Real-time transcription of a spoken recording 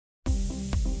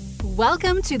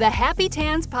Welcome to the Happy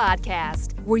Tans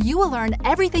podcast, where you will learn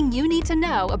everything you need to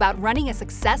know about running a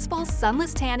successful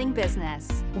sunless tanning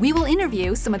business. We will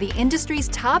interview some of the industry's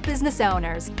top business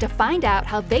owners to find out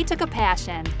how they took a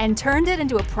passion and turned it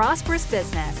into a prosperous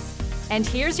business. And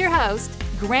here's your host,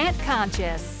 Grant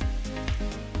Conscious.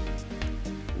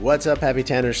 What's up, Happy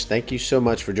Tanners? Thank you so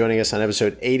much for joining us on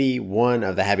episode 81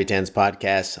 of the Happy Tans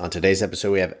podcast. On today's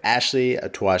episode, we have Ashley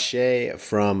Toache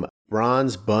from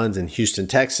Bronze Buns in Houston,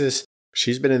 Texas.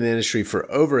 She's been in the industry for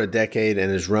over a decade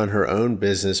and has run her own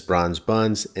business, Bronze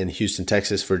Buns, in Houston,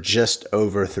 Texas for just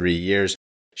over 3 years.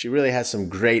 She really has some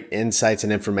great insights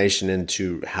and information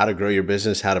into how to grow your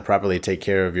business, how to properly take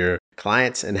care of your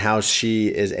clients, and how she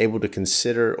is able to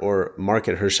consider or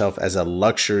market herself as a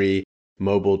luxury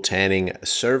mobile tanning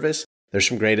service. There's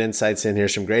some great insights in here,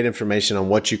 some great information on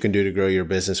what you can do to grow your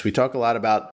business. We talk a lot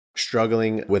about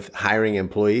struggling with hiring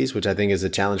employees, which I think is a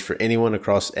challenge for anyone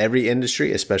across every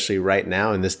industry, especially right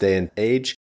now in this day and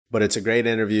age. But it's a great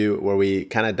interview where we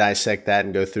kind of dissect that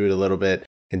and go through it a little bit.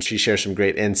 And she shares some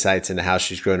great insights into how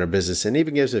she's growing her business and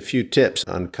even gives a few tips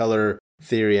on color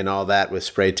theory and all that with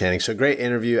spray tanning. So great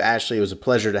interview, Ashley. It was a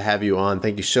pleasure to have you on.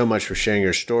 Thank you so much for sharing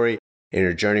your story and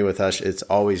your journey with us. It's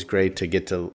always great to get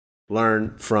to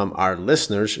learn from our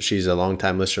listeners. She's a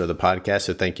longtime listener of the podcast,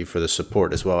 so thank you for the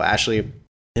support as well, Ashley.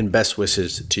 And best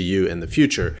wishes to you in the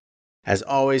future. As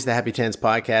always, the Happy Tans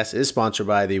podcast is sponsored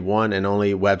by the one and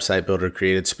only website builder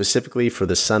created specifically for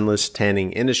the sunless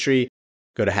tanning industry.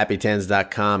 Go to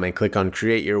happytans.com and click on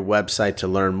Create Your Website to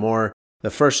learn more. The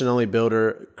first and only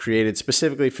builder created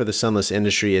specifically for the sunless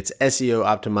industry. It's SEO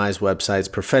optimized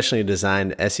websites, professionally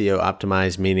designed SEO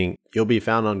optimized, meaning you'll be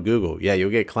found on Google. Yeah,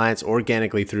 you'll get clients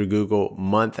organically through Google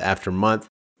month after month.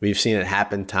 We've seen it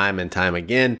happen time and time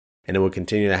again. And it will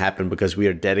continue to happen because we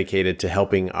are dedicated to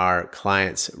helping our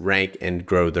clients rank and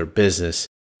grow their business.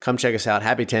 Come check us out,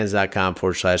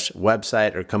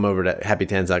 happytans.com/website, or come over to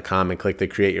happytans.com and click the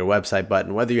Create Your Website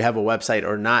button. Whether you have a website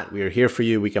or not, we are here for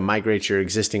you. We can migrate your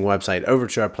existing website over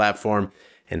to our platform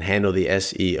and handle the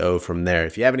SEO from there.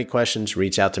 If you have any questions,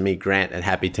 reach out to me, Grant at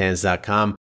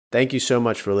happytans.com. Thank you so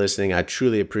much for listening. I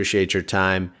truly appreciate your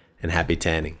time, and happy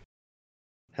tanning.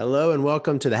 Hello and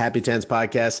welcome to the Happy Tans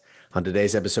podcast. On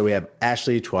today's episode, we have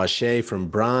Ashley Toache from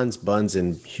Bronze Buns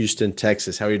in Houston,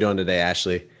 Texas. How are you doing today,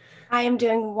 Ashley? I am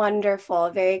doing wonderful.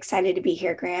 Very excited to be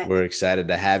here, Grant. We're excited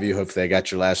to have you. Hopefully I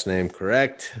got your last name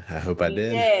correct. I hope I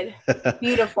did.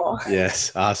 Beautiful.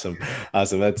 Yes. Awesome.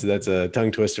 That's a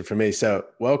tongue twister for me. So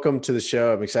welcome to the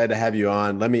show. I'm excited to have you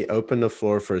on. Let me open the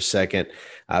floor for a second.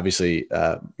 Obviously,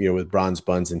 you're with Bronze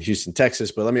Buns in Houston,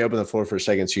 Texas, but let me open the floor for a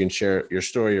second so you can share your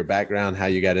story, your background, how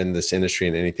you got into this industry,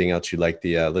 and anything else you'd like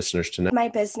the listeners to know. My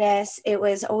business, it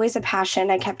was always a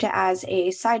passion. I kept it as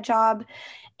a side job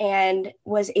and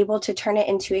was able to turn it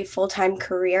into a full-time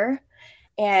career.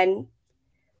 And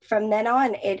from then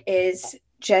on, it is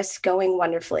just going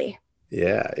wonderfully.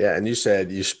 Yeah. And you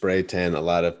said you spray tan a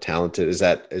lot of talented. Is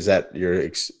that your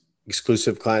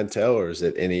exclusive clientele, or is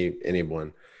it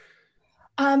anyone?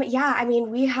 Yeah, I mean,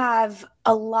 we have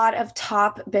a lot of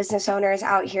top business owners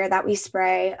out here that we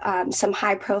spray, some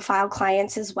high profile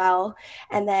clients as well.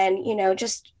 And then,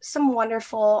 just some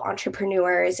wonderful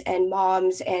entrepreneurs and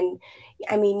moms, and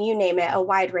I mean, you name it, a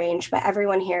wide range, but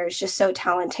everyone here is just so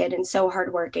talented and so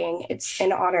hardworking. It's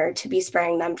an honor to be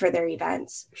spraying them for their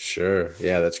events. Sure.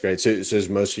 Yeah, that's great. So is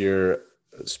most of your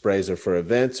sprays are for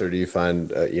events, or do you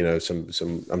find,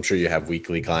 some, I'm sure you have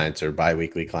weekly clients or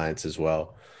bi-weekly clients as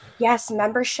well? Yes,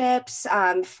 memberships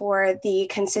for the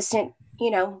consistent,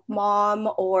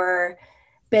 mom or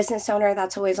business owner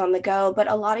that's always on the go, but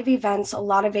a lot of events, a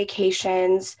lot of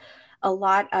vacations, a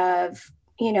lot of,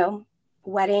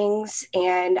 weddings.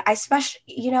 And I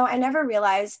never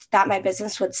realized that my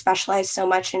business would specialize so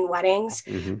much in weddings,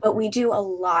 but we do a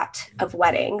lot of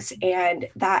weddings, and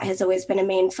that has always been a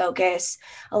main focus.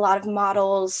 A lot of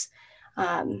models,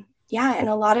 and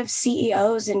a lot of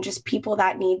CEOs and just people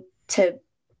that need to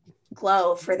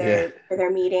glow for their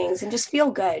meetings and just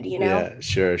feel good, Yeah,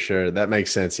 sure. That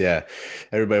makes sense. Yeah.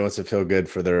 Everybody wants to feel good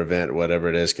for their event, whatever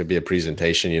it is. Could be a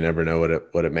presentation. You never know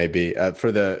what it may be.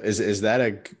 Is that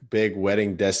a big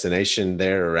wedding destination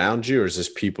there around you, or is this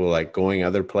people like going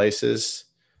other places?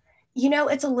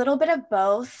 It's a little bit of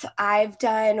both. I've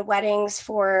done weddings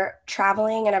for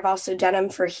traveling, and I've also done them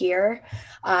for here.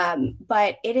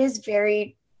 But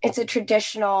it's a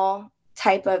traditional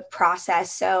type of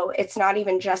process. So it's not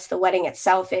even just the wedding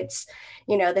itself. It's,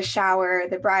 the shower,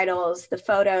 the bridals, the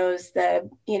photos,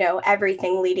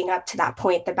 everything leading up to that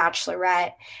point, the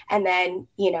bachelorette, and then,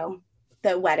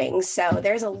 the weddings. So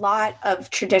there's a lot of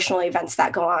traditional events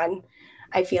that go on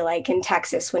I feel like in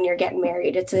Texas when you're getting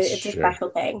married. It's a Sure. special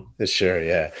thing. Sure.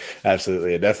 Yeah,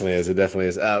 absolutely. It definitely is. It definitely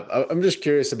is. I'm just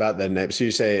curious about that name. So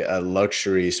you say a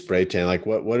luxury spray tan, like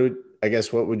I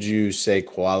guess, what would you say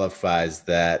qualifies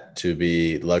that to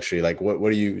be luxury? Like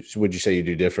would you say you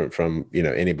do different from,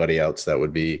 anybody else that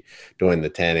would be doing the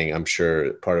tanning? I'm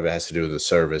sure part of it has to do with the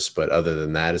service, but other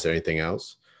than that, is there anything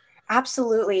else?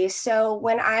 Absolutely. So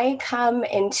when I come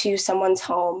into someone's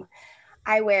home,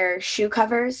 I wear shoe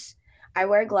covers, I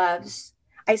wear gloves.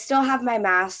 I still have my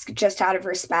mask just out of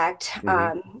respect,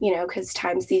 Hmm. because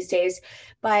times these days.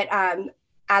 But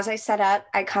as I set up,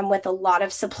 I come with a lot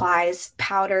of supplies,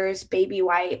 powders, baby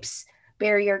wipes,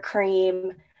 barrier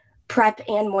cream, prep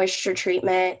and moisture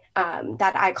treatment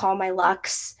that I call my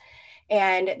Lux.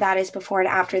 And that is before and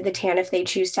after the tan if they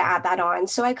choose to add that on.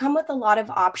 So I come with a lot of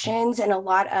options and a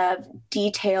lot of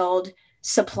detailed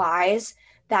supplies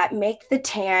that make the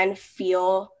tan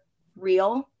feel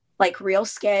real, like real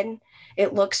skin.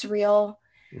 It looks real.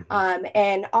 Hmm.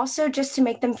 And also just to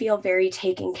make them feel very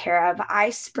taken care of.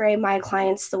 I spray my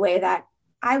clients the way that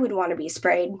I would want to be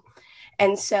sprayed.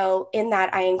 And so in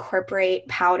that, I incorporate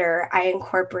powder, I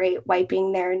incorporate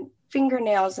wiping their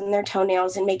fingernails and their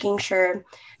toenails and making sure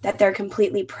that they're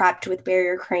completely prepped with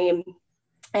barrier cream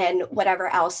and whatever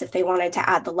else. If they wanted to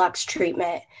add the Lux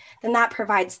treatment, then that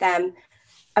provides them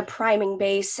a priming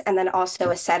base and then also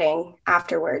a setting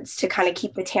afterwards to kind of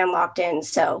keep the tan locked in.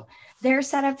 So they're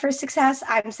set up for success.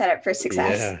 I'm set up for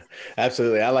success. Yeah,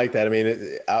 absolutely. I like that. I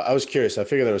mean, I was curious. I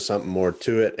figured there was something more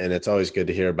to it, and it's always good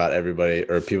to hear about everybody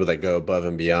or people that go above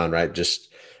and beyond, right? Just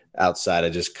outside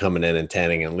of just coming in and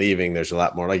tanning and leaving, there's a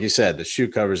lot more. Like you said, the shoe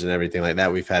covers and everything like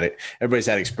that. We've had it. Everybody's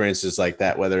had experiences like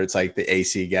that. Whether it's like the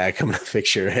AC guy coming to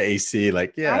fix your AC,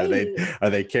 like, yeah, Right. are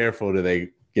they careful? Do they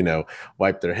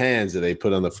wipe their hands? Do they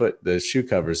put on the shoe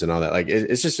covers and all that? Like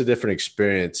it's just a different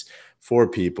experience for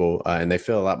people, and they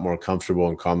feel a lot more comfortable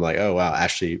and calm, like, oh wow,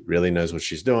 Ashley really knows what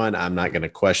she's doing. I'm not going to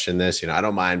question this. I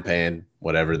don't mind paying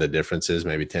whatever the difference is,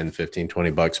 maybe 10, 15,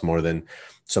 $20 more than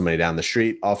somebody down the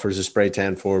street offers a spray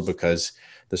tan for, because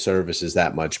the service is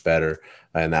that much better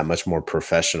and that much more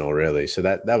professional, really. So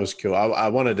that was cool. I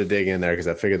wanted to dig in there because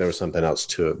I figured there was something else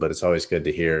to it, but it's always good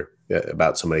to hear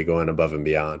about somebody going above and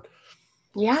beyond.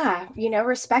 Yeah,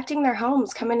 respecting their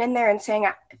homes, coming in there and saying,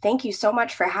 thank you so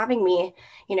much for having me.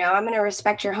 I'm going to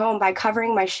respect your home by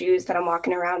covering my shoes that I'm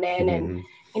walking around in and,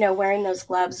 Mhm. wearing those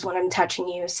gloves when I'm touching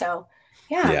you. So,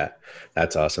 yeah. Yeah,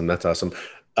 that's awesome. That's awesome.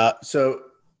 So,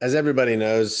 as everybody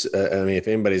knows, I mean, if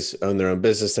anybody's owned their own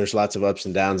business, there's lots of ups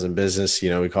and downs in business.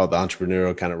 We call it the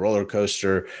entrepreneurial kind of roller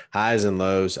coaster, highs and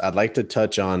lows. I'd like to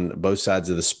touch on both sides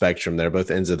of the spectrum there,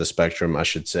 both ends of the spectrum, I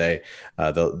should say.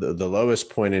 The lowest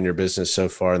point in your business so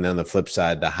far, and then on the flip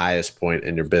side, the highest point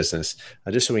in your business,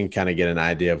 just so we can kind of get an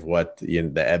idea of what the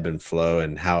ebb and flow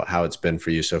and how it's been for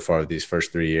you so far with these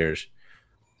first 3 years.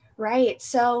 Right.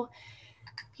 So,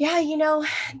 yeah,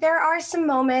 there are some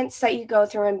moments that you go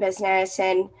through in business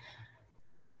and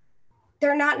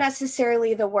they're not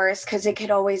necessarily the worst because it could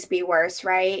always be worse,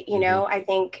 right? Hmm. I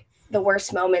think the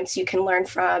worst moments you can learn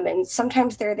from, and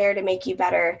sometimes they're there to make you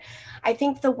better. I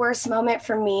think the worst moment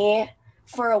for me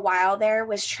for a while there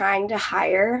was trying to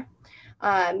hire.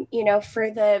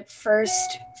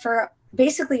 For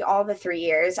basically all the 3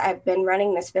 years, I've been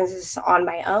running this business on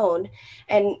my own.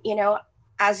 And,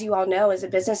 as you all know, as a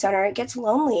business owner, it gets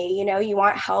lonely. You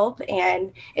want help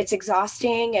and it's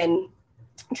exhausting. And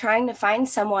trying to find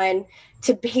someone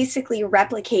to basically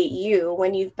replicate you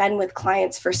when you've been with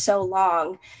clients for so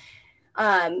long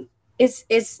um,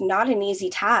 is not an easy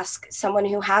task. Someone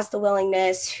who has the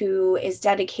willingness, who is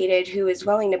dedicated, who is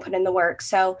willing to put in the work.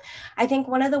 So I think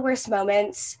one of the worst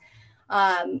moments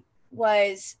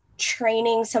was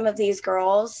training some of these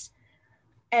girls,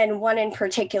 and one in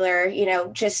particular,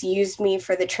 just used me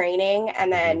for the training and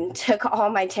Hmm. then took all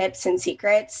my tips and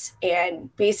secrets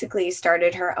and basically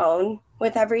started her own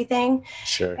with everything.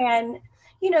 Sure. And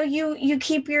you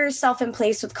keep yourself in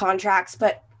place with contracts,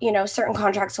 but certain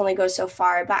contracts only go so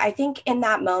far. But I think in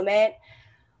that moment,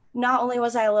 not only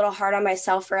was I a little hard on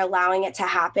myself for allowing it to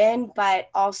happen, but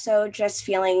also just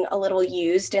feeling a little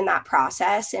used in that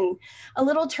process and a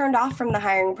little turned off from the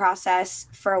hiring process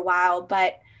for a while.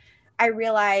 But I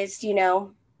realized,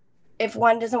 if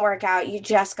one doesn't work out, you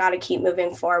just got to keep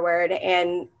moving forward.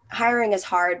 And hiring is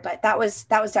hard, but that was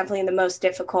definitely the most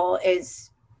difficult, is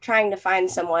trying to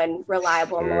find someone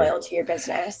reliable and Sure. loyal to your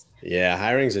business. Yeah,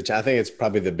 I think it's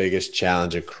probably the biggest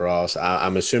challenge across.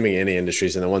 I'm assuming any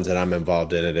industries, and the ones that I'm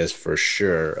involved in, it is for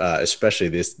sure. Especially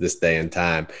this day and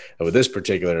time with this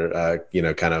particular,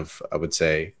 kind of, I would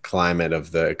say, climate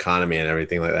of the economy and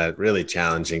everything like that. Really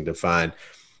challenging to find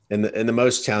And the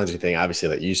most challenging thing, obviously,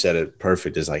 like you said it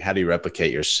perfect, is like, how do you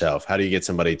replicate yourself? How do you get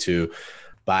somebody to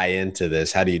buy into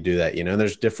this? How do you do that? And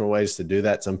there's different ways to do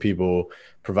that. Some people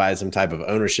provide some type of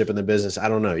ownership in the business. I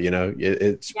don't know,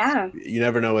 it's, Yeah. you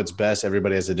never know what's best.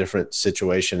 Everybody has a different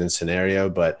situation and scenario,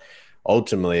 but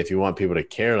ultimately, if you want people to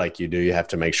care like you do, you have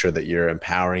to make sure that you're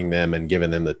empowering them and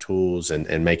giving them the tools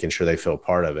and making sure they feel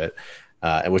part of it.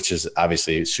 Which is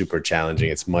obviously super challenging.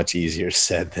 It's much easier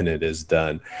said than it is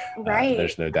done. Right.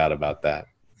 There's no doubt about that.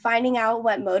 Finding out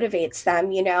what motivates them,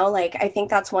 like I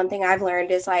think that's one thing I've learned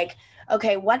is like,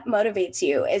 okay, what motivates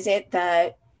you? Is it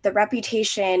the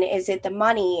reputation? Is it the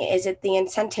money? Is it the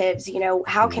incentives?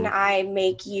 How can I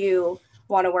make you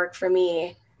want to work for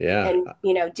me Yeah. and,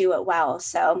 do it well?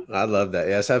 So I love that.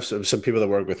 Yes, I have some people that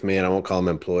work with me, and I won't call them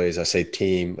employees. I say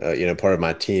team, part of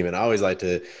my team. And I always like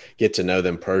to get to know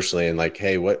them personally and like,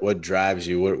 hey, what drives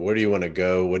you? Where do you want to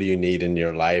go? What do you need in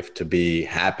your life to be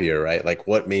happier, right? Like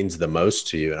what means the most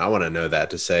to you? And I want to know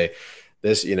that to say,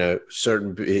 this,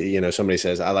 somebody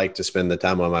says, I like to spend the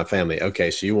time with my family. Okay.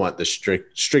 So you want the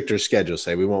stricter schedule.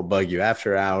 Say, we won't bug you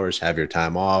after hours, have your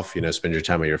time off, spend your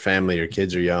time with your family, your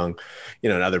kids are young,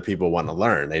 and other people want to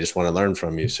learn. They just want to learn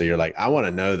from you. So you're like, I want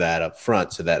to know that up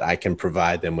front so that I can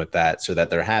provide them with that so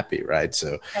that they're happy. Right.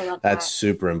 So I love that's that.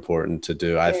 super important to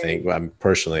do. I think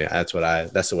personally, that's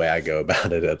the way I go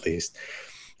about it, at least.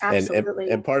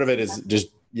 Absolutely. And part of it is just,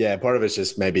 yeah, part of it's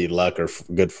just maybe luck or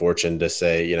good fortune to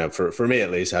say, for me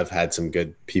at least, I've had some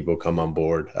good people come on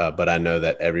board, but I know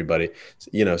that everybody,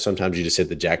 sometimes you just hit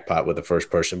the jackpot with the first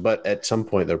person, but at some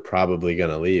point they're probably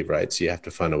going to leave, right? So you have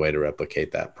to find a way to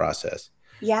replicate that process.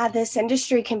 Yeah, this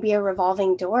industry can be a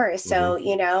revolving door. So,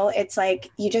 it's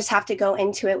like you just have to go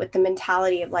into it with the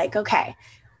mentality of like, okay,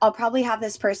 I'll probably have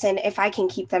this person if I can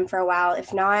keep them for a while.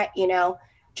 If not,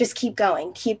 just keep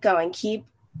going, keep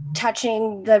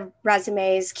touching the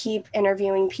resumes, keep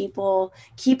interviewing people,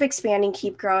 keep expanding,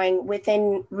 keep growing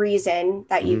within reason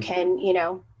that you can,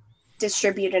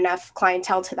 distribute enough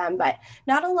clientele to them. But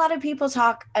not a lot of people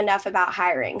talk enough about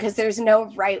hiring because there's no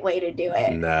right way to do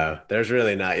it. No, there's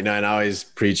really not, and I always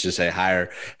preach to say hire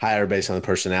based on the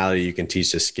personality. You can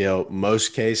teach the skill.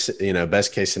 Most case,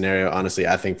 best case scenario, honestly,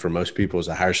 I think for most people is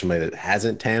to hire somebody that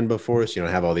hasn't tanned before. So you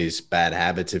don't have all these bad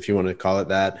habits, if you want to call it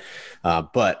that.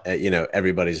 But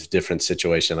everybody's different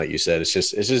situation. Like you said, it's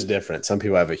just different. Some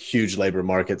people have a huge labor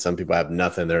market. Some people have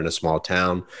nothing. They're in a small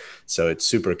town. So it's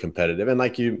super competitive. And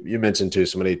like you mentioned too,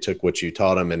 somebody took what you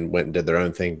taught them and went and did their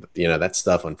own thing. That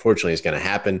stuff unfortunately is going to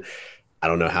happen. I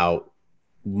don't know how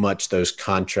much those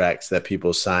contracts that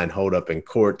people sign hold up in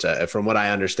court. From what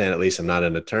I understand, at least I'm not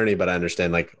an attorney, but I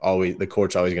understand like always the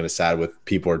court's always going to side with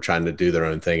people who are trying to do their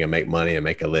own thing and make money and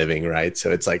make a living, right? So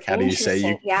it's like, how do you say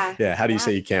how do you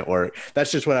say you can't work?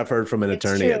 That's just what I've heard from an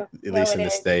attorney, at least in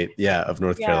the state, of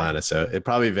North Carolina. So it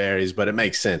probably varies, but it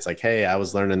makes sense. Like, hey, I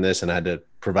was learning this and I had to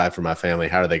provide for my family.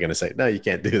 How are they going to say, no, you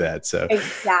can't do that? So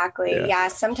exactly. Yeah.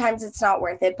 Sometimes it's not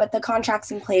worth it, but the contracts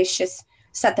in place just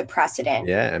set the precedent.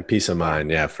 Yeah, and peace of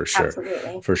mind. Yeah, for sure.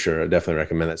 Absolutely. For sure. I definitely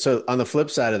recommend that. So on the flip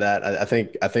side of that, I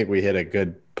think we hit a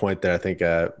good point there. I think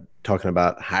talking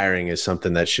about hiring is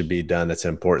something that should be done. That's an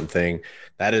important thing.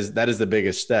 That is the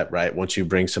biggest step, right? Once you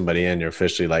bring somebody in, you're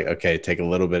officially like, okay, take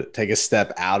a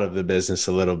step out of the business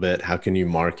a little bit. How can you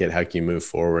market? How can you move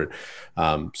forward?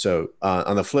 So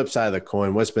on the flip side of the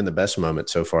coin, what's been the best moment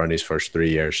so far in these first 3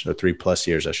 years, or 3+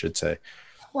 years, I should say?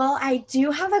 Well, I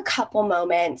do have a couple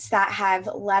moments that have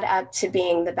led up to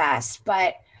being the best.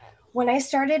 But when I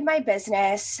started my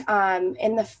business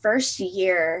in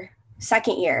the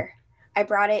second year, I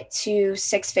brought it to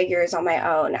 6 figures on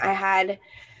my own. I had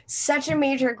such a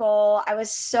major goal. I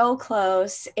was so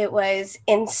close. It was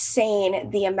insane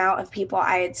the amount of people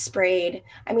I had sprayed.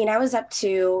 I mean, I was up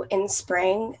to, in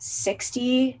spring,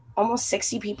 almost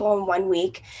 60 people in 1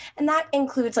 week. And that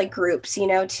includes like groups,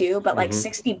 too, but like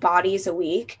 60 bodies a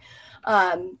week.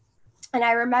 And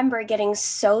I remember getting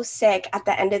so sick at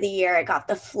the end of the year. I got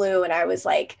the flu and I was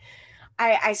like,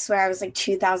 I swear I was like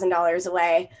 $2,000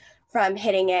 away from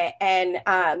hitting it. And,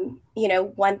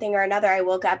 one thing or another, I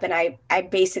woke up and I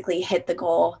basically hit the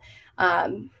goal.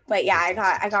 But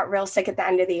yeah, I got real sick at the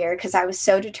end of the year because I was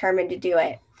so determined to do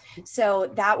it. So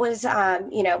that was,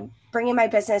 bringing my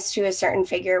business to a certain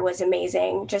figure was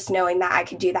amazing. Just knowing that I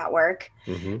could do that work.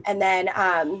 And then,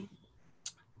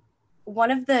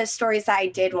 one of the stories that I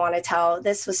did want to tell,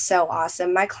 this was so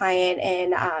awesome. My client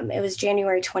it was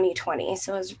January 2020.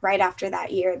 So it was right after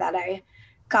that year that I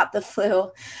got the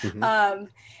flu.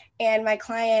 And my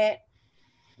client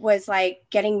was like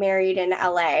getting married in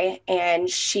LA. And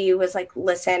she was like,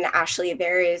 listen, Ashley,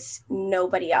 there is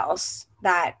nobody else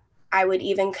that I would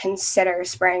even consider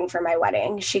spraying for my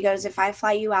wedding. She goes, if I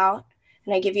fly you out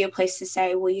and I give you a place to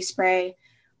stay, will you spray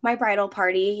my bridal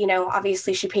party? You know,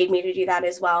 obviously she paid me to do that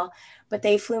as well, but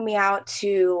they flew me out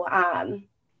to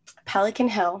Pelican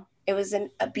Hill. It was a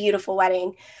beautiful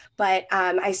wedding, but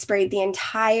I sprayed the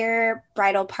entire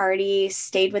bridal party,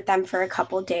 stayed with them for a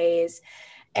couple days.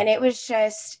 And it was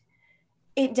just,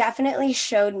 it definitely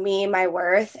showed me my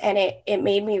worth, and it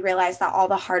made me realize that all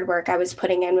the hard work I was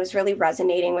putting in was really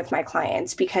resonating with my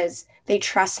clients because they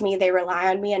trust me, they rely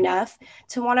on me enough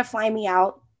to want to fly me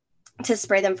out to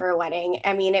spray them for a wedding.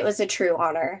 I mean, it was a true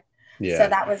honor. Yeah. So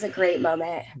that was a great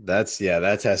moment. That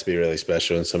has to be really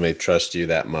special when somebody trusts you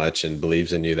that much and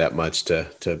believes in you that much to,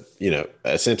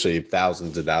 essentially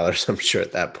thousands of dollars, I'm sure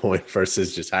at that point,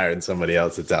 versus just hiring somebody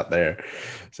else that's out there.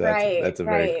 So that's a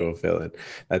very cool feeling.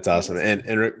 That's awesome. And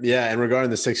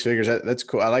regarding the six figures, that's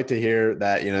cool. I like to hear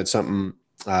that, it's something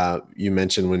you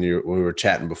mentioned when we were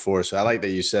chatting before. So I like that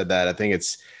you said that. I think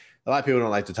it's a lot of people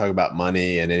don't like to talk about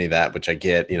money and any of that, which I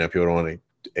get, people don't want to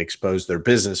expose their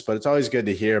business, but it's always good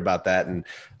to hear about that. And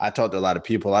I talk to a lot of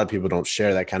people don't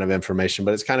share that kind of information,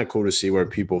 but it's kind of cool to see where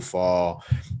people fall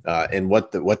and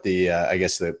what the I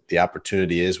guess the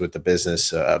opportunity is with the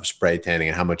business of spray tanning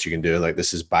and how much you can do. Like,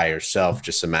 this is by yourself.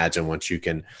 Just imagine once you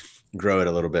can grow it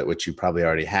a little bit, which you probably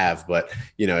already have, but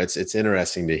it's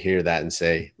interesting to hear that and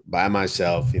say, by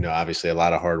myself, obviously a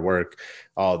lot of hard work,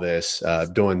 all this,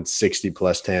 doing 60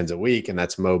 plus tans a week, and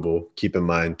that's mobile, keep in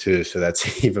mind too. So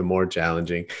that's even more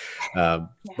challenging.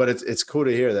 But it's cool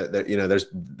to hear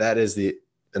that is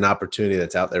an opportunity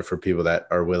that's out there for people that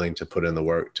are willing to put in the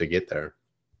work to get there.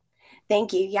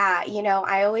 Thank you. Yeah.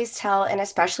 I always tell, and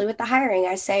especially with the hiring,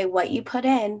 I say what you put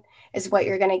in is what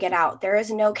you're going to get out. There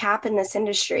is no cap in this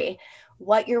industry.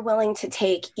 What you're willing to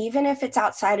take, even if it's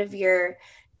outside of your,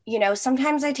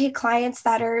 sometimes I take clients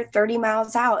that are 30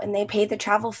 miles out and they pay the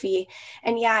travel fee.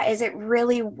 And yeah, is it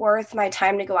really worth my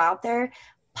time to go out there?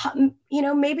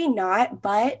 Maybe not,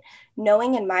 but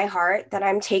knowing in my heart that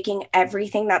I'm taking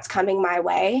everything that's coming my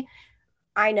way,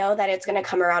 I know that it's going to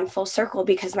come around full circle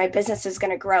because my business is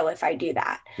going to grow if I do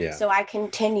that. Yeah. So I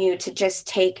continue to just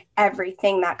take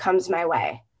everything that comes my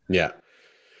way. Yeah.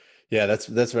 Yeah, that's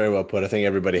very well put. I think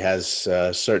everybody has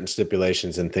certain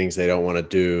stipulations and things they don't want to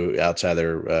do outside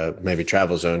their maybe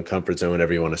travel zone, comfort zone,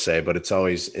 whatever you want to say. But it's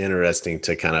always interesting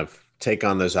to kind of take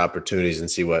on those opportunities and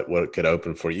see what could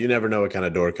open for you. You never know what kind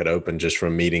of door could open just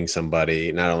from meeting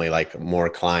somebody, not only like more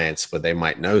clients, but they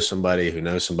might know somebody who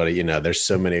knows somebody. There's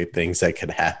so many things that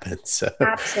could happen. So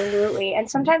absolutely.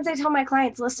 And sometimes I tell my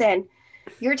clients, listen,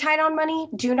 you're tight on money,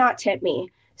 do not tip me.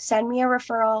 Send me a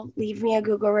referral, leave me a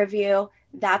Google review.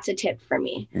 That's a tip for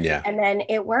me. Yeah. And then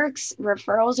it works.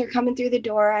 Referrals are coming through the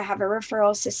door. I have a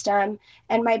referral system,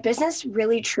 and my business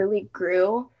really truly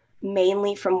grew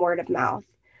mainly from word of mouth,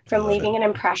 from leaving an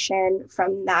impression,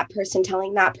 from that person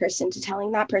telling that person to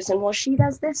telling that person, well, she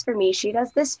does this for me. She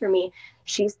does this for me.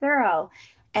 She's thorough.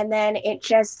 And then it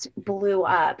just blew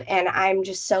up. And I'm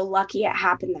just so lucky it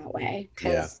happened that way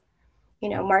because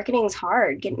marketing's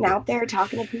hard. Getting out there,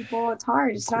 talking to people, it's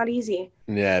hard. It's not easy.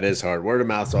 Yeah, it is hard. Word of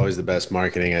mouth is always the best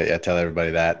marketing. I tell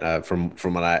everybody that from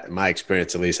my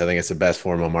experience, at least, I think it's the best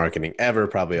form of marketing ever.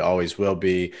 Probably always will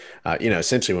be.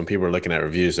 Essentially, when people are looking at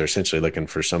reviews, they're essentially looking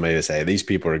for somebody to say, these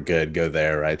people are good, go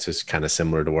there, right? So it's kind of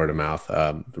similar to word of mouth,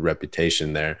 the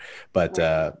reputation there. But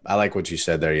I like what you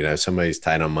said there. Somebody's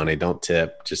tight on money, don't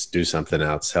tip, just do something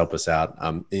else, help us out.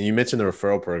 And you mentioned the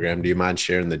referral program. Do you mind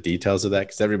sharing the details of that?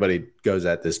 Because everybody goes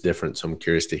at this different. So I'm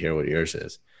curious to hear what yours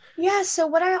is. Yeah. So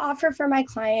what I offer for my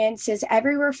clients is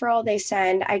every referral they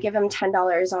send, I give them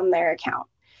 $10 on their account.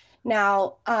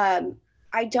 Now,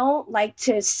 I don't like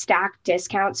to stack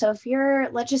discounts. So if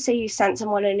let's just say you sent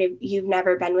someone and you've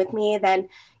never been with me, then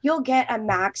you'll get a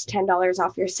max $10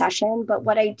 off your session. But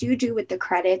what I do with the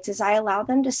credits is I allow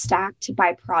them to stack to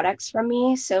buy products from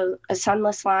me. So a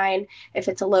sunless line, if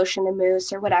it's a lotion and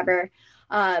mousse or whatever,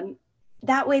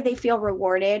 that way they feel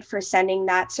rewarded for sending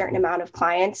that certain amount of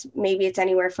clients. Maybe it's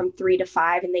anywhere from 3 to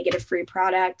 5 and they get a free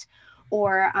product,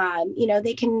 or,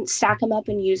 they can stack them up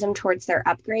and use them towards their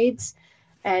upgrades.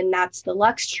 And that's the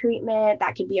Luxe treatment.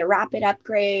 That could be a rapid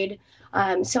upgrade.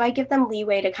 So I give them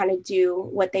leeway to kind of do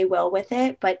what they will with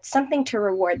it, but something to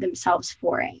reward themselves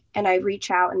for it. And I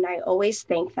reach out and I always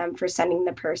thank them for sending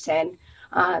the person,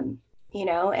 and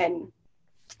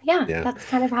yeah, that's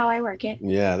kind of how I work it.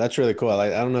 Yeah, that's really cool. I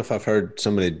don't know if I've heard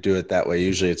somebody do it that way.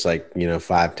 Usually it's like,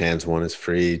 5 tans, 1 is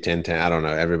free, 10 tans. I don't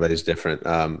know. Everybody's different.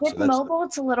 With mobile,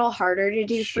 it's a little harder to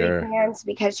do free tans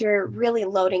because you're really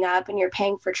loading up and you're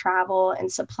paying for travel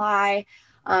and supply.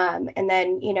 And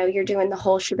then, you're doing the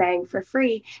whole shebang for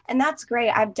free. And that's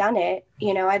great. I've done it.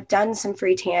 I've done some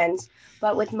free tans,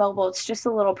 but with mobile, it's just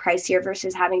a little pricier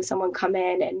versus having someone come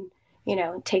in and,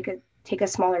 take a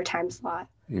smaller time slot.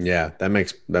 Yeah, that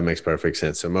makes perfect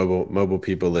sense. So mobile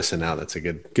people, listen out. That's a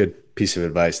good piece of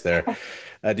advice there.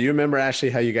 Do you remember, Ashley,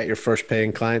 how you got your first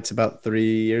paying clients about 3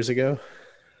 years ago?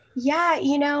 Yeah,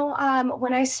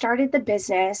 when I started the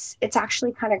business, it's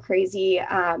actually kind of crazy.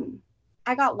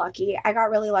 I got lucky. I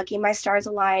got really lucky. My stars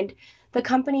aligned. The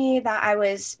company that I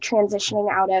was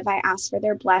transitioning out of, I asked for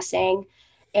their blessing,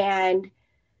 and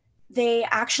they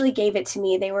actually gave it to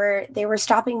me. They were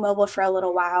stopping mobile for a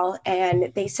little while,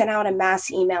 and they sent out a mass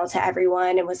email to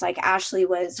everyone and was like, Ashley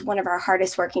was one of our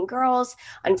hardest working girls.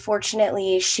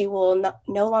 Unfortunately, she will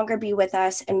no longer be with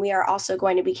us, and we are also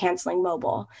going to be canceling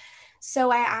mobile. So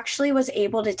I actually was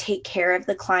able to take care of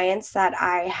the clients that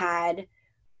I had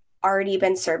already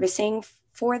been servicing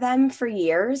for them for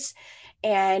years.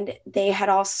 And they had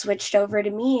all switched over to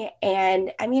me.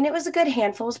 And I mean, it was a good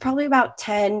handful. It was probably about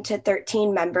 10 to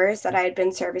 13 members that I had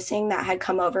been servicing that had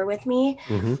come over with me.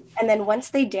 Mm-hmm. And then once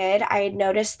they did, I had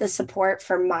noticed the support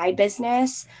for my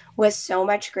business was so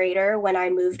much greater when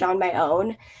I moved on my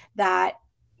own that,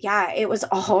 yeah, it was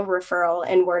all referral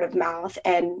and word of mouth.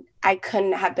 And I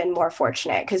couldn't have been more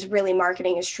fortunate because really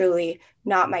marketing is truly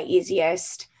not my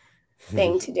easiest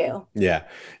thing to do. Yeah.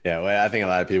 Yeah. Well, I think a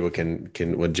lot of people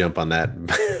would jump on that,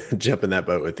 jump in that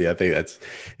boat with you. I think it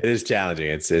is challenging.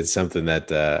 It's something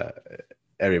that,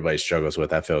 everybody struggles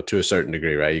with, I feel, to a certain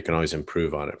degree, right? You can always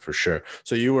improve on it for sure.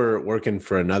 So you were working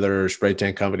for another spray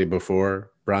tan company before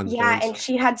Bronze Yeah, Buns? and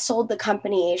she had sold the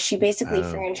company. She basically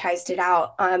Oh, franchised it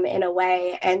out in a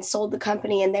way and sold the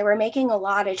company. And they were making a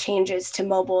lot of changes to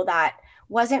mobile that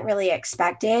wasn't really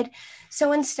expected.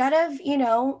 So instead of,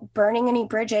 burning any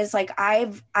bridges, like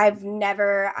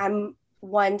I'm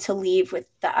one to leave with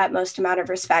the utmost amount of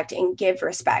respect and give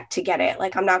respect to get it.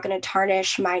 Like I'm not going to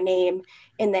tarnish my name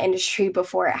in the industry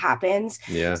before it happens.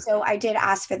 yeah. So I did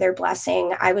ask for their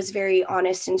blessing. I was very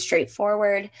honest and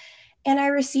straightforward, and I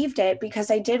received it because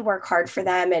I did work hard for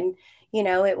them. And,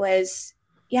 it was,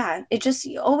 yeah, it just,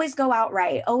 you always go out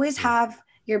right. Always have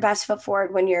your best foot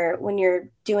forward when you're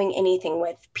doing anything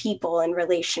with people and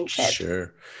relationships.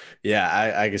 Sure.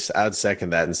 Yeah, I guess I would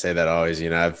second that and say that always,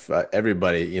 I've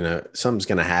everybody, something's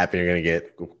going to happen. You're going to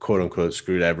get quote unquote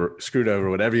screwed over,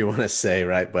 whatever you want to say.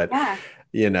 Right. But,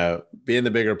 Yeah, being the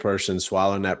bigger person,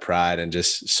 swallowing that pride and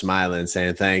just smiling,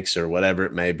 saying thanks or whatever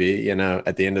it may be,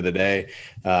 at the end of the day,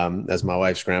 as my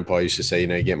wife's grandpa used to say,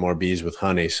 you get more bees with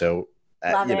honey. So,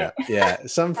 love it. yeah,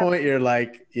 at some point you're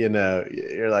like,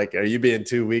 are you being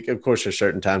too weak? Of course, there's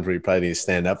certain times where you probably need to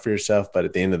stand up for yourself. But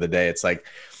at the end of the day, it's like,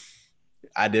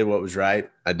 I did what was right.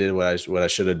 I did what I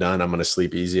should have done. I'm going to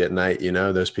sleep easy at night.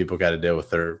 Those people got to deal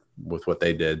with what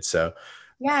they did. So,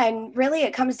 Yeah, and really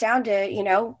it comes down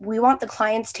to, we want the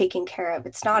clients taken care of.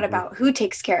 It's not mhm. about who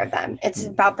takes care of them. It's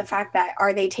about the fact that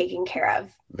are they taken care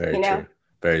of, Very you know? true.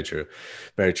 Very true.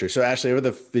 Very true. So Ashley,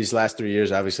 over these last 3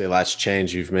 years, obviously a lot's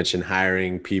changed. You've mentioned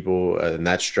hiring people and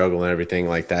that struggle and everything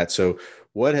like that. So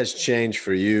what has changed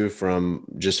for you from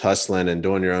just hustling and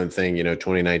doing your own thing,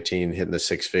 2019, hitting the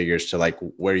six figures to like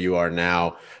where you are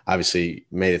now, obviously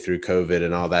made it through COVID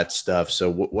and all that stuff.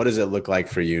 So what does it look like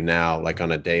for you now, like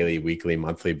on a daily, weekly,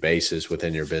 monthly basis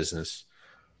within your business?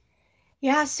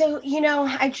 Yeah, so,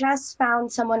 I just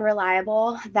found someone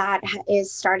reliable that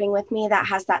is starting with me that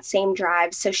has that same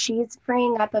drive. So she's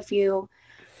freeing up a few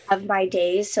of my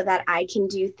days so that I can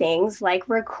do things like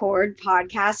record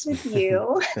podcasts with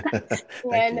you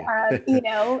Thank and,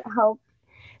 you. help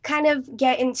kind of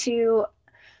get into.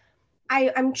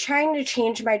 I'm trying to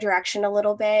change my direction a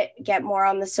little bit, get more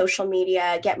on the social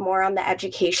media, get more on the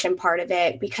education part of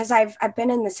it, because I've been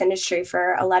in this industry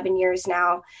for 11 years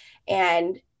now.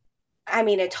 And I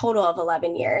mean, a total of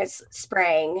 11 years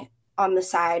spraying on the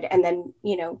side and then,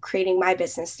 creating my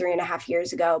business 3.5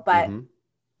 years ago. But Hmm.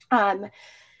 um,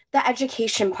 the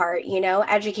education part,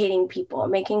 educating people,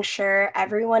 making sure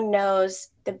everyone knows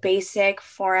the basic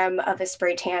form of a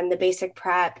spray tan, the basic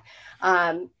prep,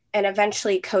 and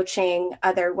eventually coaching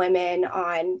other women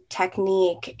on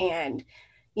technique and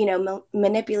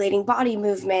manipulating body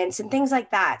movements and things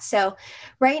like that. So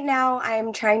right now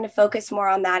I'm trying to focus more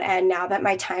on that end now that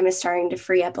my time is starting to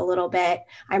free up a little bit.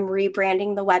 I'm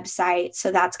rebranding the website,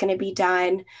 so that's going to be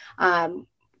done.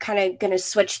 Kind of going to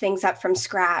switch things up from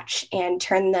scratch and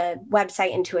turn the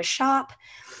website into a shop.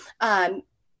 um,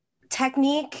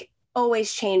 Technique,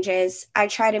 always changes. I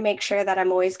try to make sure that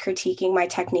I'm always critiquing my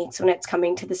techniques when it's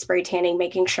coming to the spray tanning,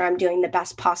 making sure I'm doing the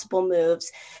best possible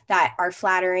moves that are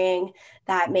flattering,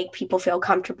 that make people feel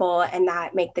comfortable, and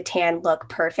that make the tan look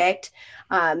perfect.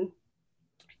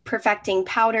 Perfecting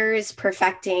powders,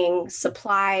 perfecting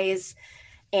supplies,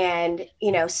 and,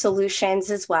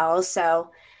 solutions as well.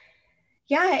 So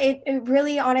yeah, it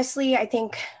really, honestly, I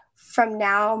think from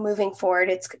now moving forward,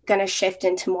 it's going to shift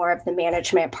into more of the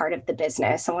management part of the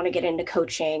business. I want to get into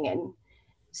coaching and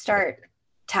start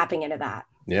tapping into that.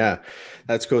 Yeah,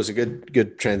 that's cool. It's a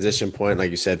good transition point. Like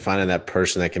you said, finding that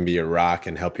person that can be your rock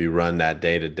and help you run that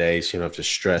day to day. So you don't have to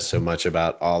stress so much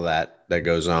about all that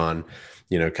goes on,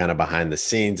 kind of behind the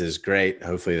scenes is great.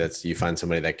 Hopefully you find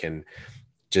somebody that can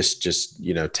just,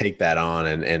 take that on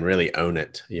and really own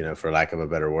it, for lack of a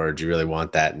better word. You really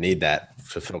want that, need that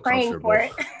to feel Praying comfortable. for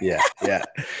it. Yeah.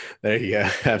 There you go.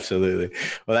 Absolutely.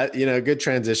 Well, that, good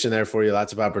transition there for you.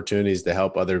 Lots of opportunities to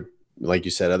help like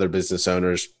you said, other business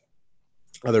owners,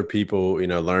 other people,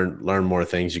 learn more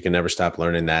things. You can never stop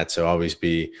learning that. So always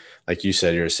be, like you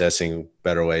said, you're assessing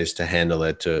better ways to handle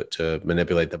it, to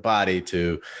manipulate the body,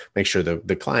 to make sure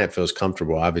the client feels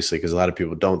comfortable, obviously, because a lot of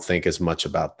people don't think as much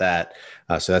about that.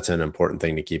 So that's an important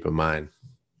thing to keep in mind.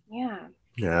 Yeah.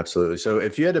 Yeah, absolutely. So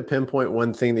if you had to pinpoint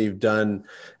one thing that you've done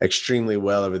extremely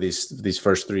well over these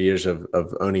first 3 years of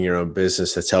owning your own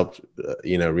business that's helped,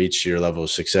 reach your level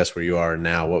of success where you are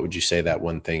now, what would you say that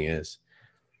one thing is?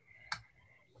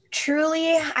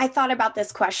 Truly, I thought about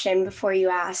this question before you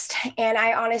asked, and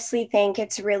I honestly think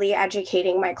it's really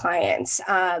educating my clients,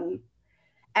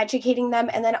 educating them,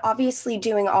 and then obviously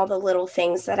doing all the little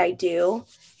things that I do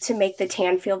to make the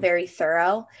tan feel very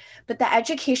thorough. But the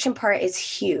education part is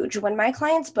huge. When my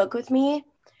clients book with me,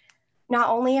 not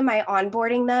only am I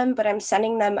onboarding them, but I'm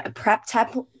sending them a prep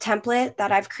template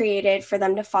that I've created for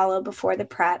them to follow before the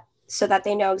prep so that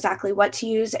they know exactly what to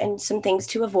use and some things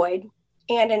to avoid,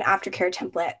 and an aftercare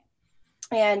template.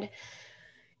 And,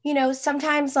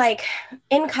 sometimes like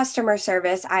in customer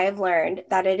service, I have learned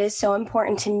that it is so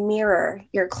important to mirror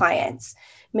your clients,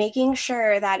 making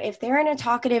sure that if they're in a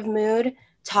talkative mood,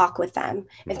 talk with them.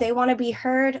 If they want to be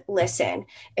heard, listen.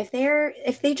 If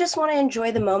they just want to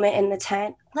enjoy the moment in the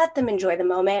tent, let them enjoy the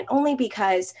moment, only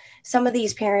because some of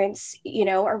these parents,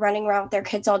 are running around with their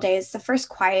kids all day. It's the first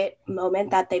quiet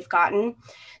moment that they've gotten.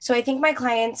 So I think my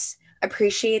clients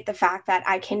appreciate the fact that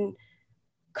I can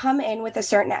come in with a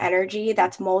certain energy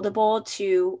that's moldable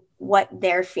to what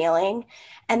they're feeling.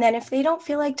 And then if they don't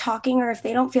feel like talking, or if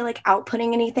they don't feel like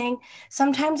outputting anything,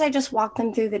 sometimes I just walk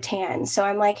them through the tan. So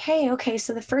I'm like, hey, okay,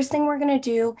 so the first thing we're going to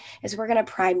do is we're going to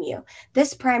prime you.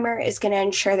 This primer is going to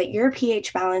ensure that your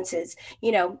pH balance is,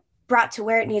 brought to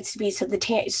where it needs to be,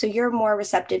 so you're more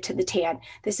receptive to the tan.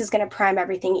 This is going to prime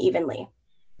everything evenly.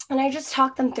 And I just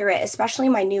talk them through it, especially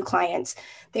my new clients.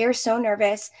 They are so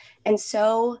nervous and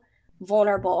so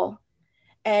vulnerable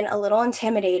and a little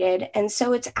intimidated. And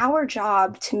so it's our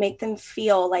job to make them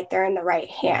feel like they're in the right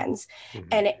hands. Mm-hmm.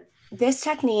 And this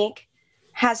technique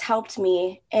has helped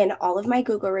me in all of my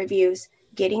Google reviews,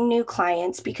 getting new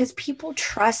clients, because people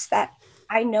trust that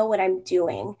I know what I'm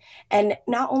doing. And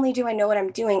not only do I know what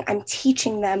I'm doing, I'm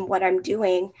teaching them what I'm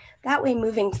doing. That way,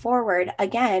 moving forward,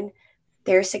 again,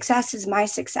 their success is my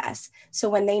success. So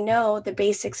when they know the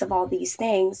basics of all these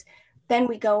things, then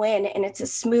we go in and it's a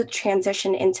smooth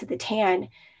transition into the tan,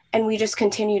 and we just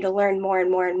continue to learn more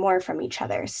and more and more from each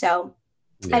other. So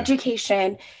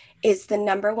Education is the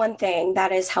number one thing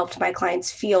that has helped my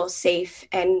clients feel safe,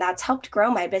 and that's helped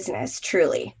grow my business,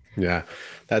 truly. Yeah,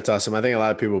 that's awesome. I think a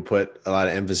lot of people put a lot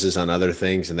of emphasis on other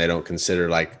things and they don't consider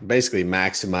basically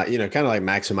maximize, kind of like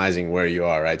maximizing where you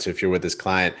are, right? So if you're with this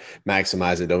client,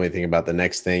 maximize it. Don't even think about the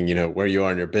next thing, where you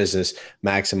are in your business,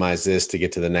 maximize this to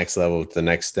get to the next level, to the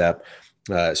next step.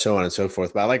 So on and so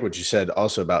forth. But I like what you said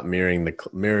also about mirroring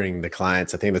the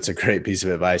clients. I think that's a great piece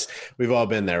of advice. We've all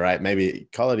been there, right? Maybe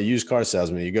call it a used car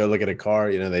salesman. You go look at a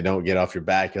car, they don't get off your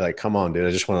back. You're like, come on, dude,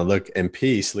 I just want to look in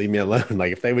peace. Leave me alone.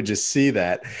 Like if they would just see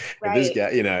that, right. If this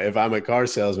guy, if I'm a car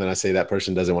salesman, I say that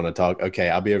person doesn't want to talk. Okay,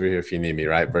 I'll be over here if you need me,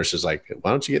 right? Versus like, why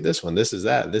don't you get this one? This is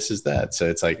that. This is that. So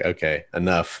it's like, okay,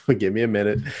 enough. Give me a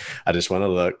minute. I just want to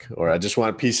look, or I just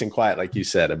want peace and quiet. Like you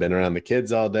said, I've been around the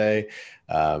kids all day.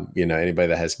 Anybody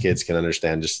that has kids can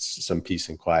understand just some peace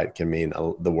and quiet can mean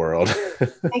the world.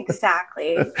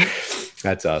 Exactly.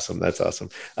 That's awesome. That's awesome.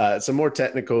 Some more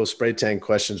technical spray tan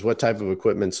questions. What type of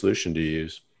equipment solution do you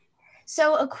use?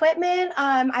 So equipment,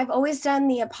 I've always done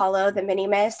the Apollo, the Mini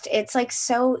Mist. It's like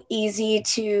so easy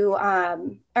to,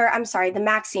 or I'm sorry, the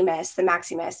Maxi Mist, the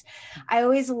Maxi Mist. I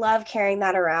always love carrying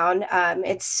that around.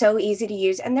 It's so easy to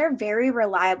use and they're very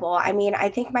reliable. I mean, I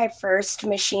think my first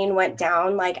machine went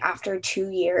down like after 2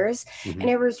 years and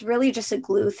it was really just a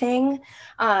glue thing.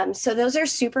 So those are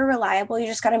super reliable. You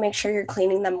just got to make sure you're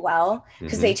cleaning them well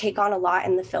because they take on a lot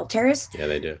in the filters. Yeah,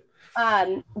 they do.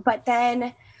 But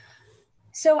then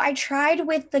so I tried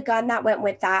with the gun that went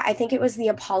with that. I think it was the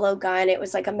Apollo gun. It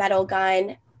was like a metal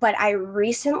gun, but I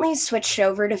recently switched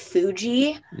over to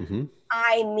Fuji.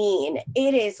 I mean,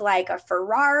 it is like a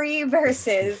Ferrari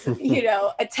versus,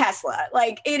 a Tesla.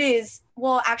 Like it is,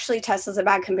 well, actually Tesla's a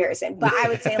bad comparison, but I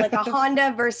would say like a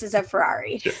Honda versus a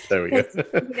Ferrari. Yeah, there we go.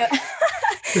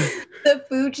 The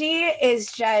Fuji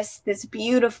is just this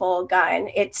beautiful gun.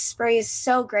 It sprays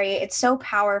so great. It's so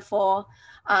powerful.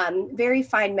 Very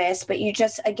fine mist, but you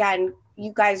guys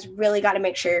really got to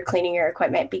make sure you're cleaning your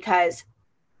equipment because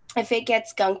if it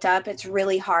gets gunked up, it's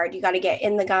really hard. You got to get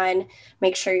in the gun,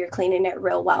 make sure you're cleaning it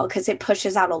real well because it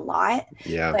pushes out a lot.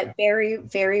 Yeah. But very,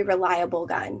 very reliable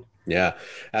gun. Yeah,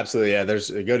 absolutely. Yeah,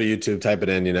 go to YouTube, type it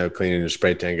in, cleaning your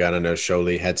spray tan gun. I know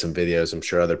Sholey had some videos. I'm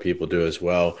sure other people do as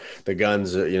well. The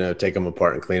guns, take them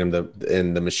apart and clean them.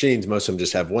 In the machines, most of them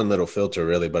just have one little filter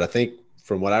really, but I think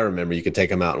from what I remember, you could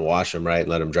take them out and wash them, right? And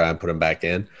let them dry and put them back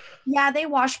in. Yeah, they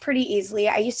wash pretty easily.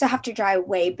 I used to have to dry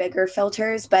way bigger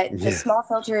filters, but the small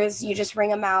filters, you just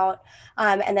wring them out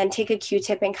and then take a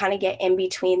Q-tip and kind of get in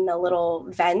between the little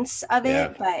vents of it.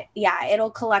 Yeah. But yeah,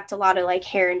 it'll collect a lot of like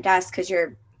hair and dust because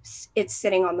it's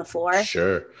sitting on the floor.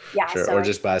 Sure. Yeah. Sure. So, or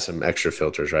just buy some extra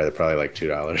filters, right? They're probably like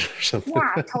 $2 or something.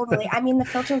 Yeah, totally. I mean, the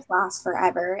filters last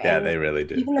forever. Yeah, they really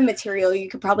do. Even the material, you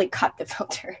could probably cut the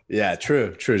filter. Yeah,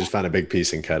 true. Just find a big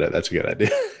piece and cut it. That's a good idea.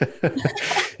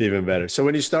 Even better. So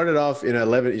when you started off,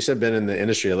 11, you said been in the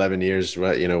industry 11 years,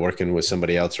 right? Working with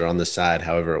somebody else or on the side,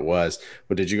 however it was.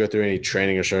 But did you go through any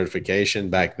training or certification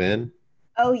back then?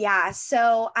 Oh, yeah.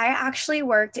 So I actually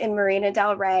worked in Marina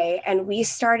Del Rey and we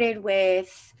started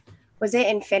with, was it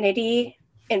Infinity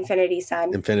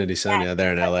Sun? Infinity Sun, yeah,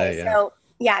 there in LA. Yeah. So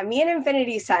yeah, me and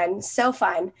Infinity Sun, so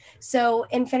fun. So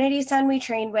Infinity Sun we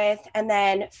trained with, and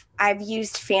then I've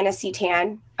used Fantasy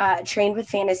Tan, trained with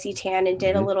Fantasy Tan and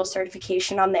did a little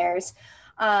certification on theirs.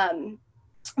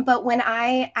 But when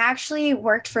I actually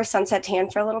worked for Sunset Tan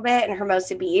for a little bit in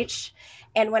Hermosa Beach,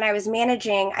 and when I was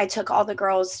managing, I took all the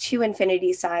girls to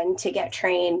Infinity Sun to get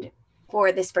trained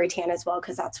for the spray tan as well,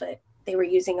 because that's what they were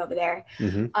using over there.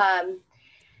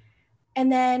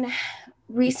 And then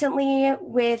recently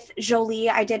with Jolie,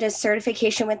 I did a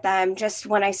certification with them just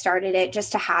when I started it,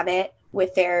 just to have it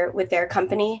with their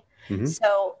company.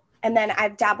 So, and then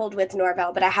I've dabbled with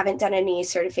Norvell, but I haven't done any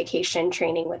certification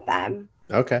training with them.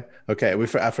 Okay.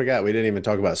 I forgot. We didn't even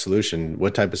talk about solution.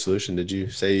 What type of solution did you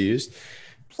say you used?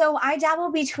 So I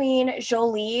dabble between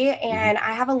Jolie and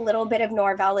I have a little bit of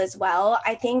Norvell as well.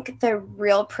 I think the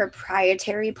real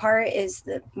proprietary part is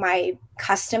my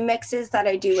custom mixes that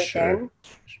I do within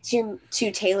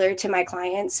to tailor to my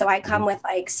clients. So I come with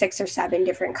like 6 or 7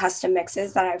 different custom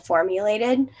mixes that I've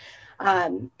formulated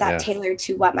that tailor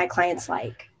to what my clients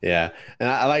like. Yeah. And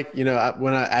I like,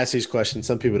 when I ask these questions,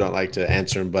 some people don't like to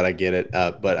answer them, but I get it.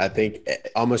 But I think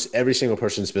almost every single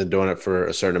person's been doing it for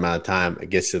a certain amount of time.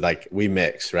 It gets to like, we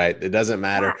mix, right? It doesn't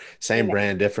matter. Same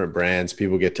brand, different brands,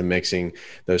 people get to mixing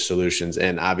those solutions.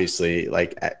 And obviously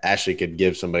like Ashley could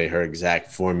give somebody her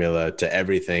exact formula to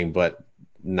everything, but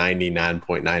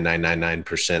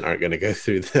 99.9999% aren't going to go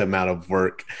through the amount of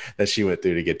work that she went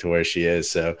through to get to where she is.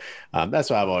 So that's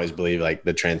why I've always believed like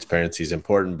the transparency is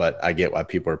important, but I get why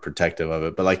people are protective of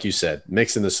it. But like you said,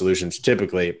 mixing the solutions,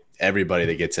 typically everybody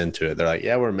that gets into it, they're like,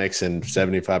 yeah, we're mixing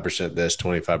 75% this,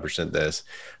 25% this.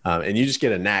 And you just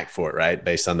get a knack for it, right?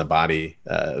 Based on the body,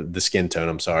 the skin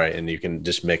tone, and you can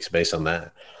just mix based on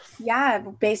that. Yeah,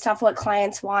 based off what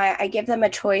clients want. I give them a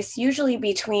choice usually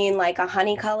between like a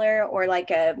honey color or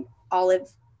like a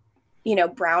olive,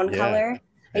 brown color.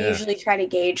 I usually try to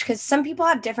gauge because some people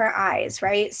have different eyes,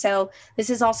 right? So this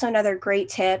is also another great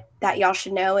tip that y'all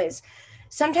should know is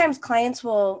sometimes clients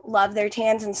will love their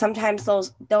tans and sometimes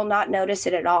they'll not notice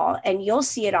it at all. And you'll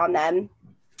see it on them.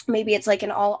 Maybe it's like an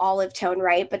all olive tone,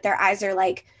 right? But their eyes are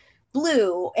like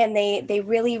blue and they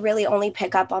really, really only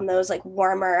pick up on those like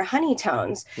warmer honey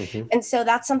tones. And so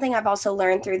that's something I've also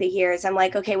learned through the years. I'm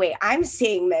like, okay, wait, I'm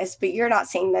seeing this, but you're not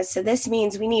seeing this. So this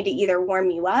means we need to either warm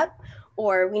you up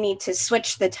or we need to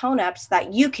switch the tone up so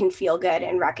that you can feel good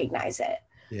and recognize it.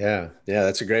 Yeah.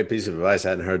 That's a great piece of advice. I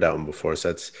hadn't heard that one before.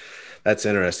 So That's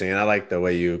interesting. And I like the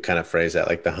way you kind of phrase that,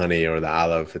 like the honey or the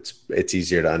olive. It's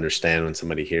easier to understand when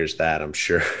somebody hears that, I'm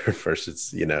sure. First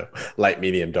it's, light,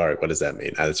 medium, dark. What does that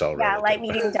mean? It's all Yeah, light, relative.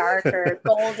 medium, dark, or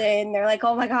golden. They're like,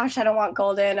 oh my gosh, I don't want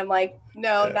golden. I'm like,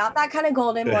 no, not that kind of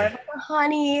golden, more of like a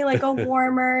honey, like a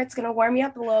warmer. It's going to warm you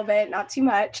up a little bit, not too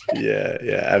much. Yeah,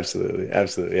 yeah, absolutely.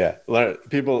 Absolutely. Yeah.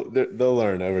 They'll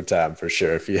learn over time for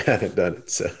sure if you haven't done it.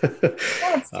 So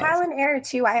Yeah, it's trial and error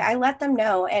too. I let them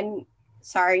know. And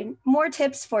sorry, more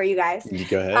tips for you guys. you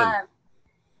go ahead.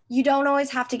 You don't always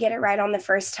have to get it right on the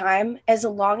first time, as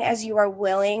long as you are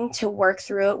willing to work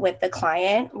through it with the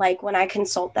client. Like when I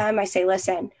consult them, I say,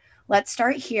 listen, let's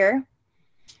start here,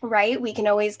 right? We can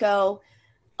always go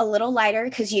a little lighter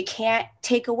because you can't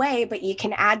take away, but you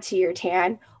can add to your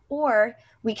tan. Or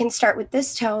we can start with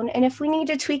this tone. And if we need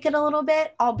to tweak it a little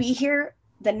bit, I'll be here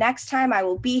the next time. I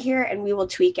will be here and we will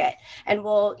tweak it. And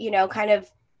we'll, kind of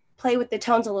play with the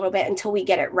tones a little bit until we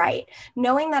get it right.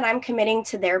 Knowing that I'm committing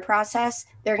to their process,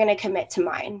 they're going to commit to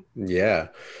mine. Yeah,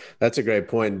 that's a great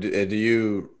point.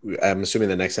 I'm assuming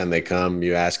the next time they come,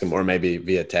 you ask them, or maybe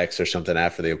via text or something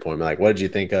after the appointment, like, what did you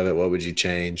think of it? What would you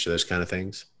change? Those kind of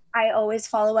things. I always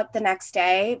follow up the next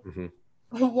day. Mm-hmm.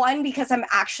 One, because I'm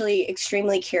actually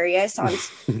extremely curious on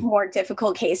more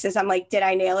difficult cases. I'm like, did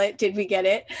I nail it? Did we get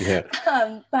it? Yeah.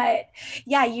 But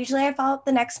yeah, usually I follow up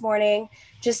the next morning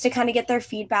just to kind of get their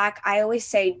feedback. I always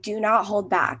say, do not hold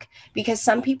back, because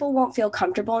some people won't feel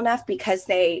comfortable enough because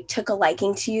they took a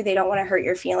liking to you. They don't want to hurt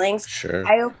your feelings. Sure.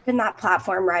 I open that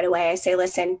platform right away. I say,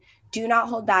 listen, do not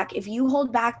hold back. If you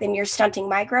hold back, then you're stunting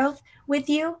my growth with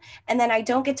you. And then I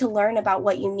don't get to learn about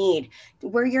what you need.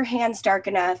 Were your hands dark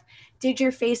enough? Did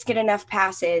your face get enough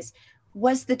passes?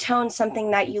 Was the tone something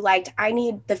that you liked? I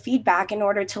need the feedback in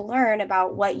order to learn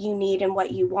about what you need and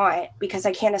what you want, because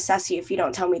I can't assess you if you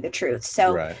don't tell me the truth.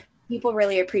 So right. People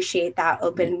really appreciate that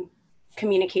open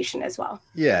communication as well.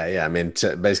 Yeah. Yeah. I mean,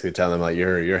 basically tell them like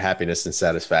your happiness and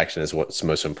satisfaction is what's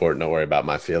most important. Don't worry about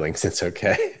my feelings. It's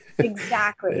okay.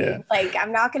 Exactly. Yeah. Like,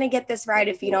 I'm not going to get this right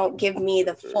if you don't give me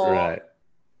the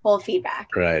full feedback.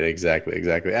 Right. Exactly.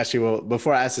 Actually, well,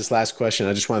 before I ask this last question,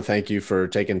 I just want to thank you for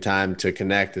taking time to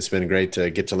connect. It's been great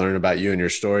to get to learn about you and your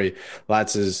story.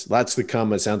 Lots to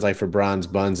come, it sounds like, for Bronze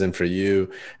Buns and for you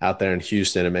out there in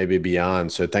Houston and maybe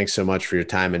beyond. So thanks so much for your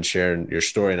time and sharing your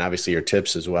story, and obviously your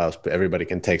tips as well. Everybody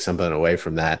can take something away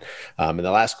from that. And the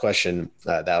last question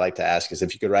that I like to ask is,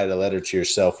 if you could write a letter to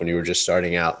yourself when you were just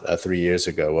starting out 3 years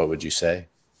ago, what would you say?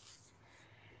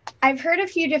 I've heard a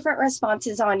few different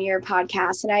responses on your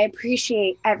podcast, and I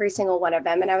appreciate every single one of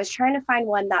them. And I was trying to find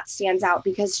one that stands out,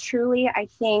 because truly, I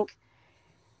think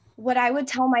what I would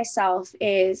tell myself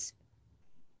is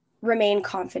remain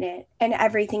confident in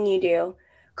everything you do.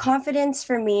 Confidence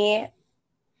for me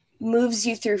moves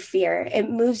you through fear. It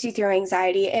moves you through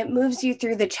anxiety. It moves you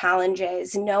through the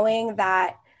challenges, knowing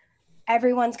that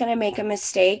everyone's going to make a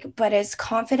mistake, but as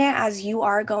confident as you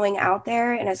are going out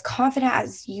there and as confident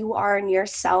as you are in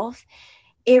yourself,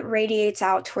 it radiates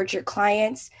out towards your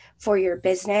clients, for your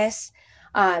business,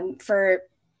 for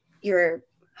your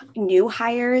new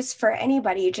hires, for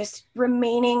anybody. Just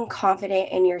remaining confident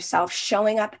in yourself,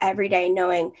 showing up every day,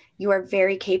 knowing you are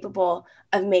very capable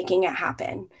of making it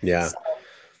happen. Yeah.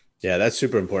 Yeah, that's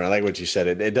super important. I like what you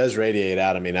said. It does radiate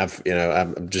out. I mean,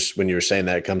 I'm just, when you were saying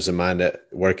that, it comes to mind that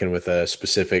working with a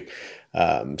specific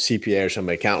CPA or some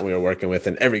accountant we were working with,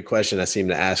 and every question I seemed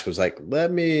to ask was like, let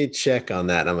me check on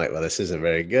that. And I'm like, well, this isn't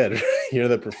very good. You're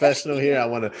the professional here. I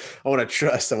want to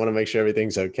trust. I want to make sure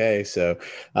everything's okay. So,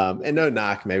 and no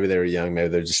knock, maybe they were young, maybe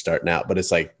they're just starting out, but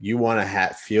it's like, you want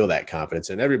to feel that confidence,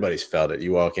 and everybody's felt it.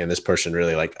 You walk in, this person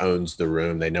really like owns the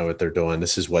room. They know what they're doing.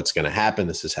 This is what's going to happen.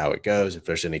 This is how it goes. If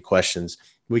there's any questions,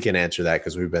 we can answer that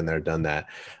because we've been there, done that.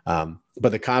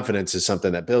 But the confidence is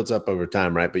something that builds up over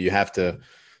time, right? But you have to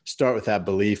start with that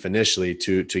belief initially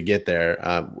to get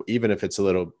there. Even if it's a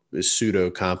little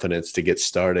pseudo confidence to get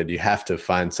started, you have to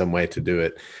find some way to do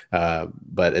it.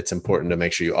 But it's important to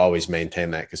make sure you always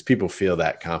maintain that, because people feel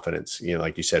that confidence,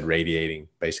 like you said, radiating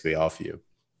basically off you.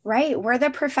 Right. We're the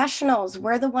professionals.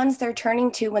 We're the ones they're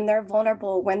turning to when they're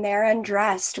vulnerable, when they're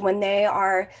undressed, when they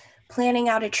are planning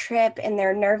out a trip and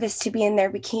they're nervous to be in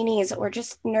their bikinis or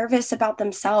just nervous about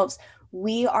themselves.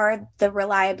 We are the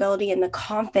reliability and the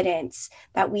confidence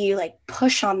that we like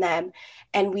push on them,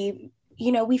 and we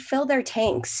fill their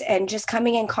tanks. And just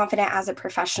coming in confident as a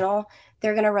professional,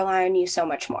 they're going to rely on you so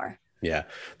much more. Yeah,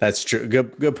 that's true.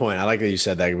 Good point. I like that you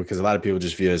said that, because a lot of people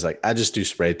just view it as like, I just do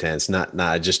spray tans. Not,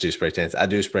 I just do spray tans. I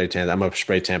do spray tans. I'm a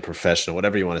spray tan professional,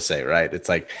 whatever you want to say, right? It's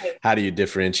like, how do you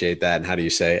differentiate that? And how do you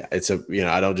say I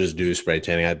don't just do spray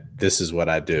tanning. This is what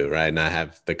I do, right? And I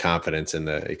have the confidence and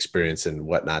the experience and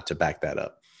whatnot to back that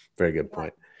up. Very good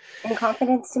point. And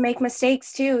confidence to make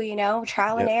mistakes too,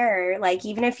 trial and Yep. error. Like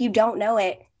even if you don't know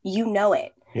it, you know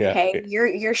it. Yeah. Okay.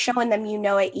 You're showing them you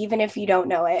know it, even if you don't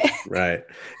know it. Right.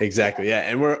 Exactly. Yeah.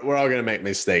 And we're all going to make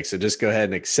mistakes. So just go ahead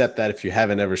and accept that if you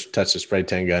haven't ever touched a spray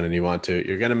tan gun and you want to,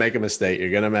 you're going to make a mistake.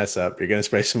 You're going to mess up. You're going to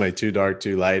spray somebody too dark,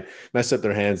 too light, mess up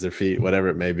their hands, their feet, whatever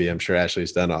it may be. I'm sure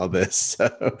Ashley's done all this.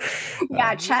 So,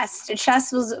 Yeah, chest.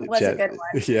 Chest was a good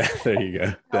one. yeah, there you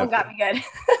go. That one got me good.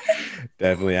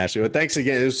 Definitely, Ashley. Well, thanks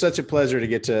again. It was such a pleasure to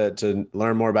get to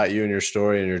learn more about you and your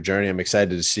story and your journey. I'm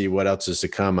excited to see what else is to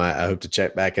come. I hope to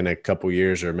check back in a couple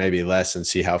years or maybe less and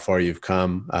see how far you've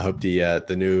come. I hope the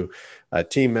new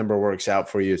team member works out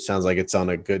for you. It sounds like it's on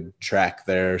a good track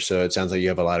there. So it sounds like you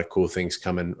have a lot of cool things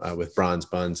coming with Bronze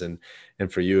Buns and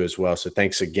for you as well. So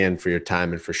thanks again for your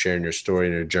time and for sharing your story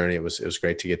and your journey. It was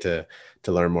great to get to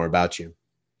learn more about you.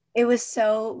 It was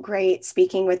so great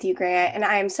speaking with you, Grant, and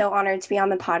I am so honored to be on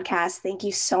the podcast. Thank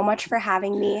you so much for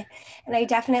having me, and I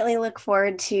definitely look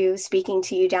forward to speaking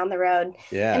to you down the road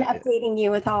and updating you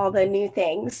with all the new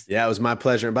things. Yeah, it was my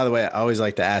pleasure. And by the way, I always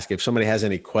like to ask if somebody has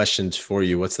any questions for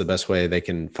you, what's the best way they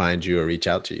can find you or reach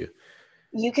out to you?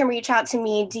 You can reach out to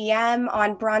me DM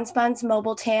on Bronze Buns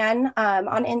Mobile Tan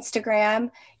on Instagram.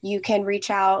 You can reach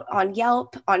out on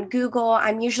Yelp, on Google.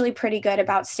 I'm usually pretty good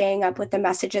about staying up with the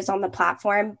messages on the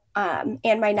platform,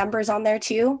 and my number's on there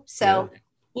too. So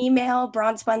email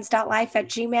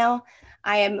bronzebuns.life@gmail.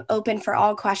 I am open for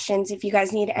all questions. If you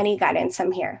guys need any guidance,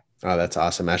 I'm here. Oh, that's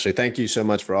awesome, Ashley. Thank you so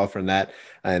much for offering that.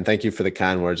 And thank you for the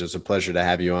kind words. It's a pleasure to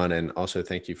have you on. And also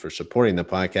thank you for supporting the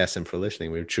podcast and for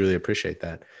listening. We truly appreciate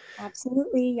that.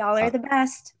 Absolutely. Y'all are the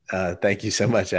best. Thank you so much.